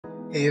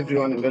Hey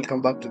everyone, and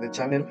welcome back to the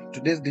channel.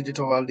 Today's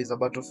digital world is a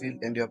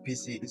battlefield and your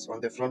PC is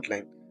on the front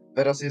line.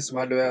 Viruses,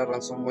 malware,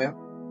 ransomware,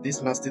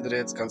 these nasty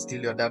threats can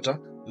steal your data,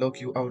 lock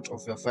you out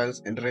of your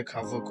files, and wreak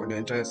havoc on your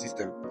entire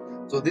system.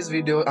 So this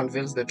video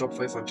unveils the top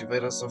 5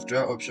 antivirus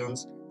software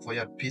options for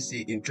your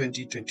PC in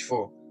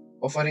 2024,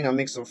 offering a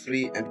mix of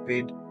free and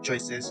paid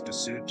choices to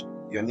suit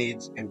your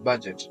needs and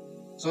budget.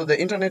 So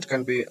the internet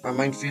can be a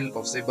minefield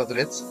of cyber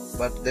threats,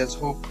 but there's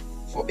hope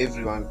for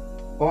everyone.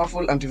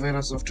 Powerful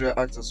antivirus software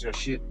acts as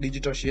your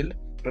digital shield,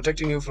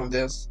 protecting you from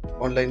these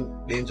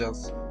online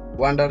dangers.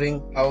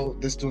 Wondering how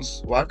these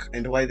tools work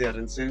and why they are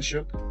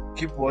essential?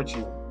 Keep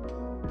watching.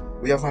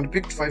 We have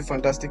handpicked 5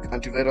 fantastic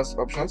antivirus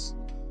options,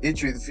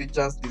 each with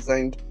features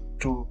designed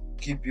to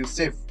keep you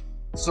safe.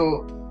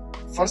 So,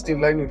 first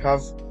in line we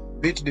have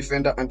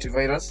Bitdefender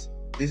Antivirus.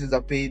 This is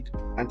a paid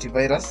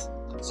antivirus.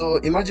 So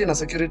imagine a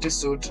security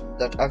suit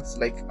that acts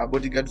like a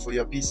bodyguard for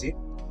your PC.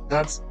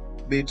 That's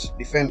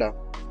Bitdefender.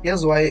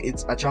 Here's why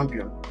it's a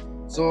champion.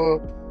 So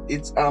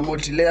it's a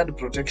multi-layered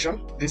protection.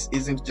 This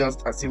isn't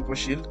just a simple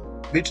shield.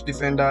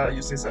 Bitdefender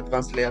uses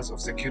advanced layers of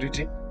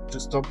security to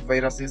stop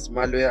viruses,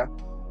 malware,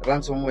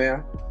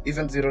 ransomware,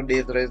 even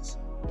zero-day threats,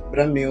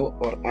 brand new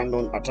or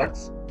unknown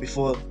attacks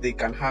before they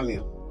can harm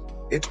you.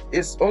 It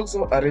is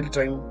also a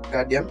real-time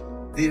guardian.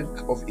 Think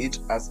of it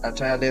as a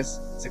tireless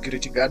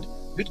security guard.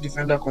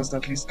 Bitdefender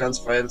constantly scans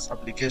files,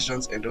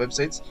 applications, and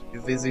websites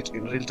you visit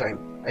in real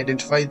time.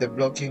 Identify the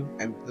blocking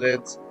and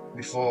threats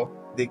before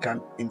they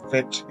can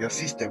infect your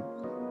system.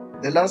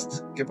 The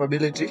last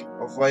capability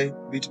of why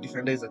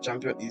Bitdefender is a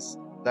champion is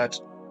that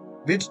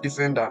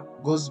Bitdefender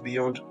goes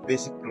beyond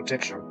basic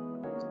protection.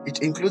 It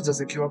includes a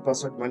secure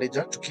password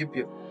manager to keep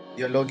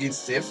your logins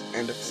safe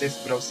and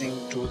safe browsing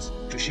tools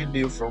to shield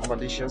you from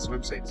malicious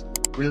websites.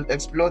 We'll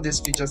explore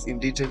these features in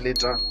detail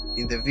later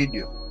in the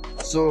video.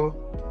 So,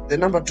 the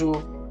number 2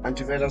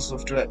 antivirus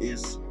software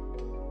is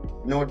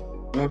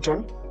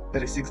Norton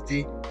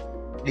 360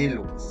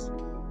 Deluxe.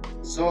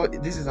 So,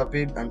 this is a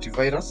paid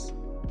antivirus,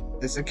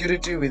 the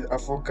security with a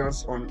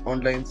focus on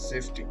online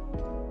safety.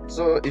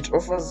 So, it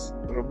offers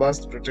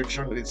robust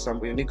protection with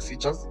some unique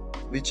features,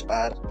 which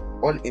are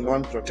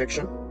all-in-one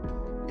protection.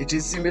 It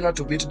is similar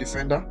to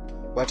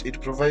Bitdefender, but it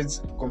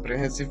provides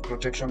comprehensive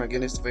protection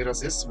against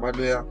viruses,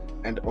 malware,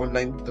 and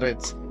online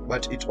threats,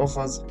 but it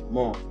offers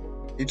more.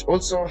 It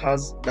also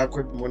has dark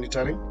web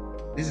monitoring.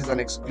 This is an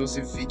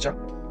exclusive feature.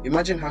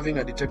 Imagine having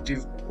a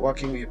detective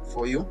working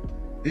for you.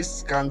 This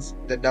scans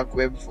the dark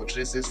web for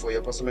traces for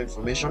your personal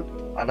information,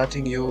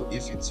 alerting you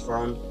if it's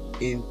found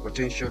in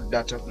potential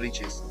data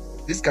breaches.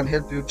 This can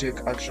help you take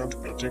action to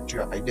protect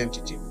your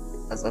identity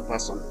as a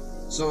person.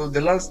 So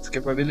the last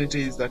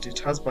capability is that it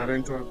has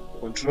parental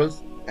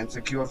controls and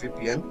secure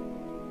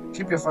VPN.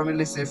 Keep your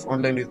family safe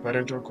online with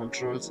parental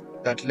controls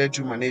that let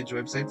you manage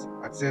websites,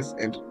 access,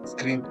 and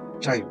screen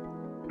time.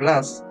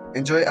 Plus,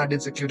 enjoy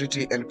added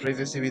security and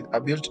privacy with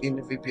a built-in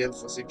VPN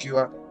for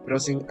secure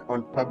browsing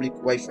on public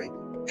Wi-Fi.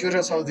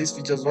 Curious how these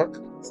features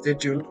work? Stay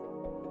tuned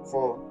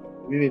for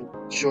we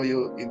will show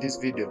you in this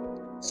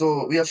video.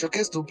 So we have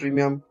showcased 2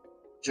 premium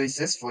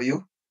choices for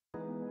you.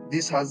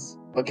 This has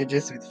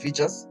packages with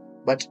features,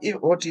 but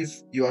what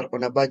if you are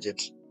on a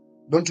budget?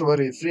 Don't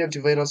worry, free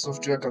antivirus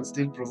software can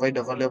still provide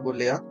a valuable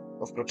layer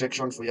of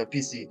protection for your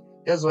PC.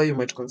 Here's why you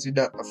might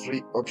consider a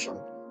free option.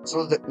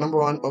 So the number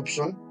one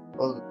option,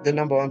 or the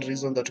number one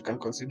reason that you can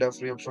consider a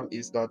free option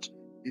is that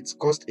it's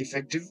cost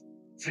effective.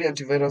 Free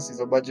antivirus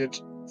is a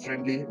budget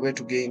friendly way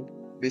to gain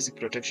basic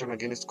protection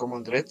against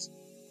common threats.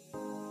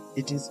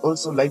 It is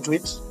also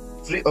lightweight.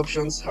 Free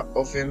options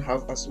often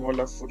have a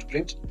smaller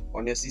footprint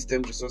on your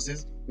system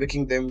resources,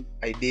 making them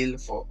ideal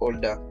for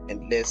older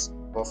and less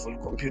powerful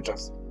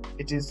computers.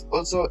 It is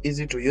also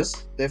easy to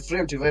use. The free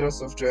antivirus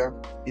software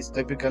is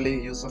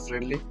typically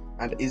user-friendly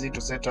and easy to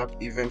set up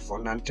even for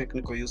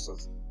non-technical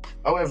users.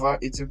 However,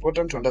 it's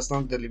important to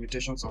understand the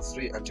limitations of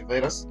free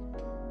antivirus.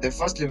 The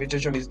first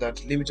limitation is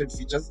that limited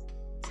features.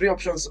 Free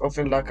options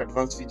often lack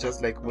advanced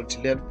features like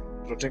multi-layered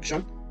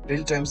protection,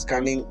 real-time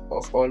scanning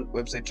of all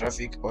website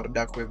traffic, or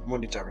dark web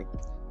monitoring.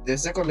 The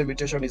second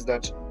limitation is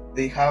that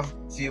they have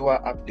fewer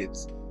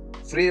updates.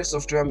 Free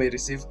software may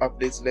receive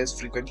updates less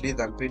frequently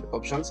than paid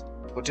options,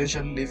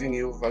 potentially leaving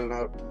you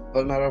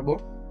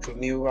vulnerable to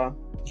newer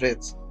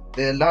threats.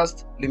 The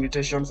last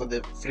limitation for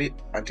the free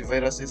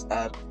antiviruses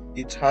are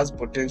it has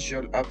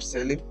potential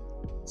upselling.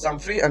 Some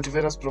free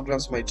antivirus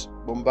programs might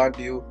bombard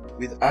you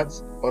with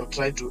ads or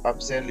try to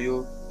upsell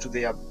you to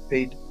their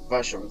paid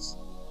versions.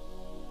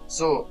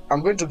 So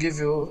I'm going to give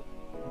you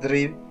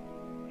 3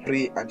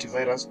 free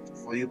antivirus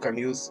for you can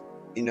use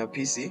in your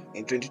PC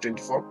in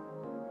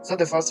 2024. So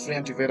the first free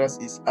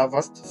antivirus is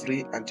Avast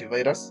Free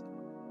Antivirus,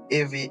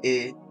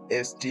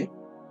 AVAST.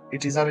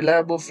 It is a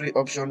reliable free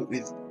option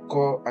with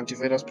core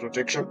antivirus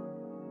protection.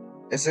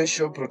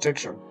 Essential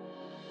protection.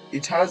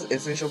 It has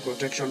essential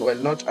protection while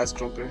not as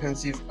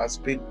comprehensive as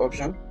paid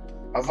option.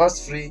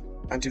 Avast Free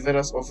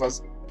Antivirus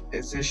offers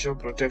essential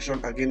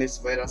protection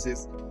against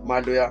viruses,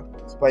 malware,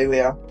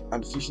 spyware,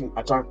 and phishing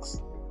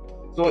attacks.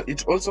 So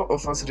it also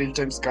offers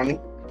real-time scanning.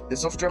 The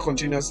software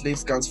continuously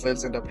scans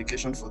files and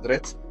applications for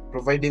threats,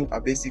 providing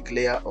a basic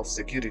layer of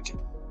security.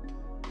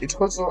 It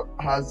also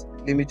has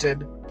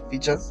limited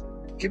features.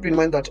 Keep in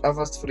mind that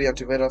Avast free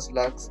antivirus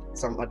lacks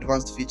some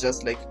advanced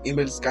features like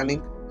email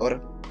scanning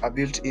or a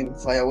built-in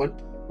firewall.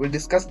 We'll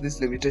discuss these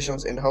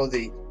limitations and how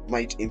they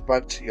might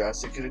impact your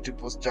security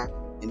posture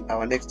in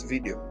our next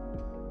video.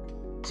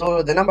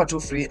 So the number 2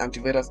 free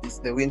antivirus is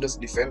the Windows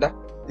Defender.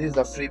 This is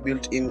a free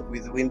built-in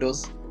with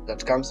Windows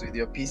that comes with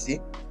your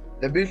PC.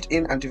 The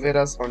built-in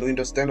antivirus on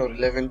Windows 10 or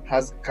 11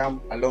 has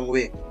come a long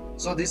way.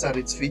 So these are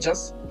its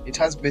features. It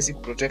has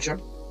basic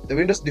protection. The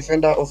Windows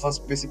Defender offers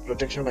basic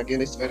protection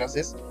against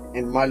viruses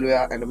and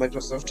malware, and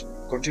Microsoft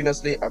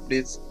continuously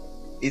updates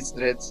its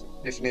threats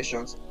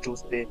definitions to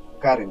stay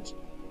current.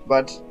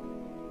 But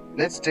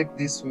let's take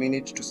this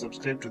minute to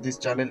subscribe to this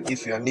channel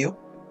if you are new,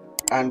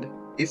 and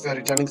if you're a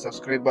returning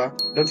subscriber,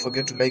 don't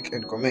forget to like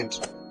and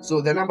comment. So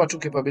the number 2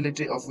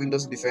 capability of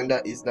Windows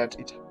Defender is that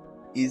it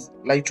is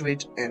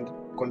lightweight and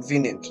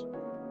convenient.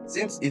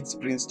 Since it's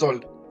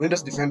pre-installed,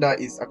 Windows Defender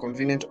is a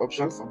convenient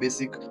option for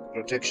basic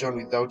protection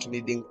without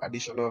needing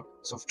additional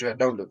software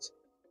downloads.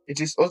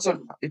 It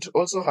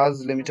also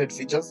has limited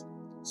features,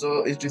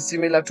 so it is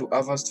similar to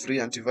Avast free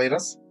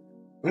antivirus.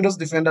 Windows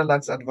Defender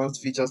lacks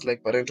advanced features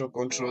like parental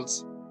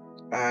controls,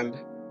 and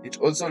it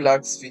also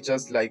lacks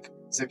features like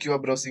secure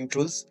browsing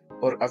tools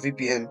or a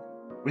VPN.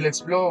 We'll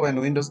explore when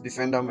Windows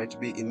Defender might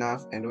be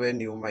enough and when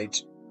you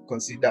might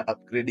consider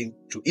upgrading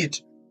to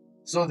it.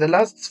 So the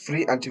last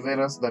free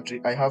antivirus that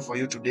I have for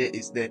you today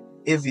is the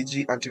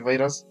AVG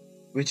antivirus,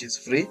 which is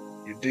free.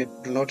 You do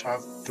not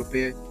have to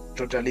pay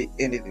totally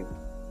anything.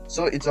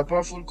 So it's a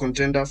powerful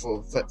contender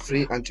for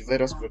free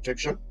antivirus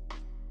protection.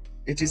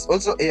 It is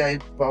also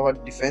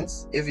AI-powered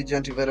defense. AVG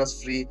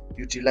antivirus free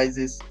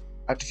utilizes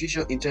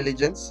artificial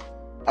intelligence.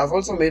 I've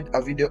also made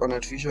a video on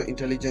artificial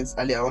intelligence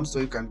earlier on, so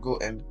you can go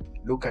and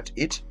look at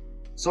it.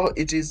 So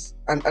it is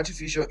an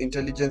artificial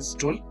intelligence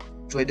tool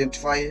to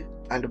identify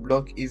and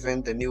block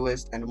even the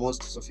newest and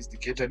most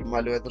sophisticated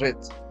malware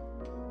threats.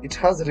 It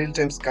has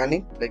real-time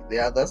scanning like the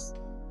others.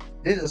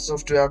 This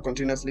software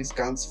continuously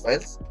scans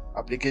files,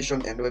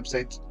 applications, and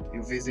websites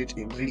you visit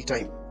in real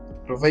time,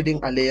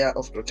 providing a layer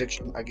of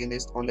protection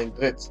against online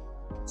threats.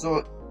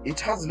 So it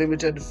has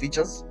limited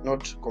features,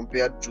 not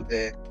compared to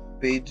the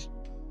paid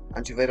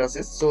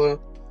antiviruses. So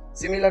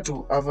similar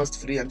to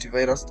Avast free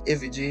antivirus,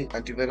 AVG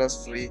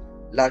antivirus free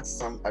lacks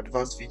some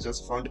advanced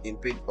features found in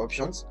paid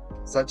options,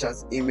 such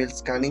as email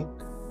scanning,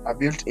 a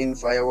built-in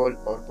firewall,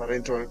 or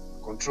parental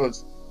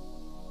controls.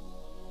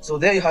 So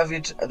there you have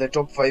it, the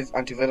top 5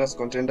 antivirus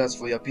contenders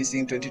for your PC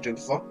in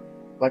 2024.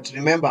 But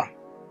remember,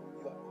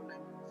 your online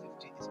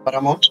safety is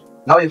paramount.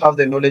 Now you have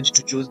the knowledge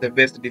to choose the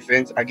best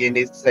defense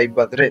against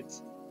cyber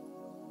threats.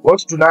 Want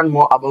to learn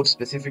more about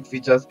specific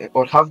features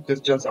or have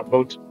questions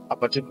about a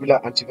particular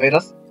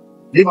antivirus?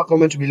 Leave a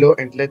comment below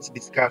and let's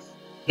discuss.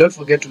 Don't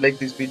forget to like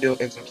this video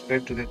and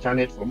subscribe to the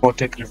channel for more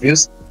tech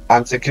reviews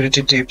and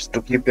security tips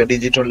to keep your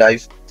digital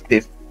life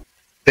safe.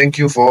 Thank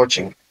you for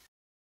watching.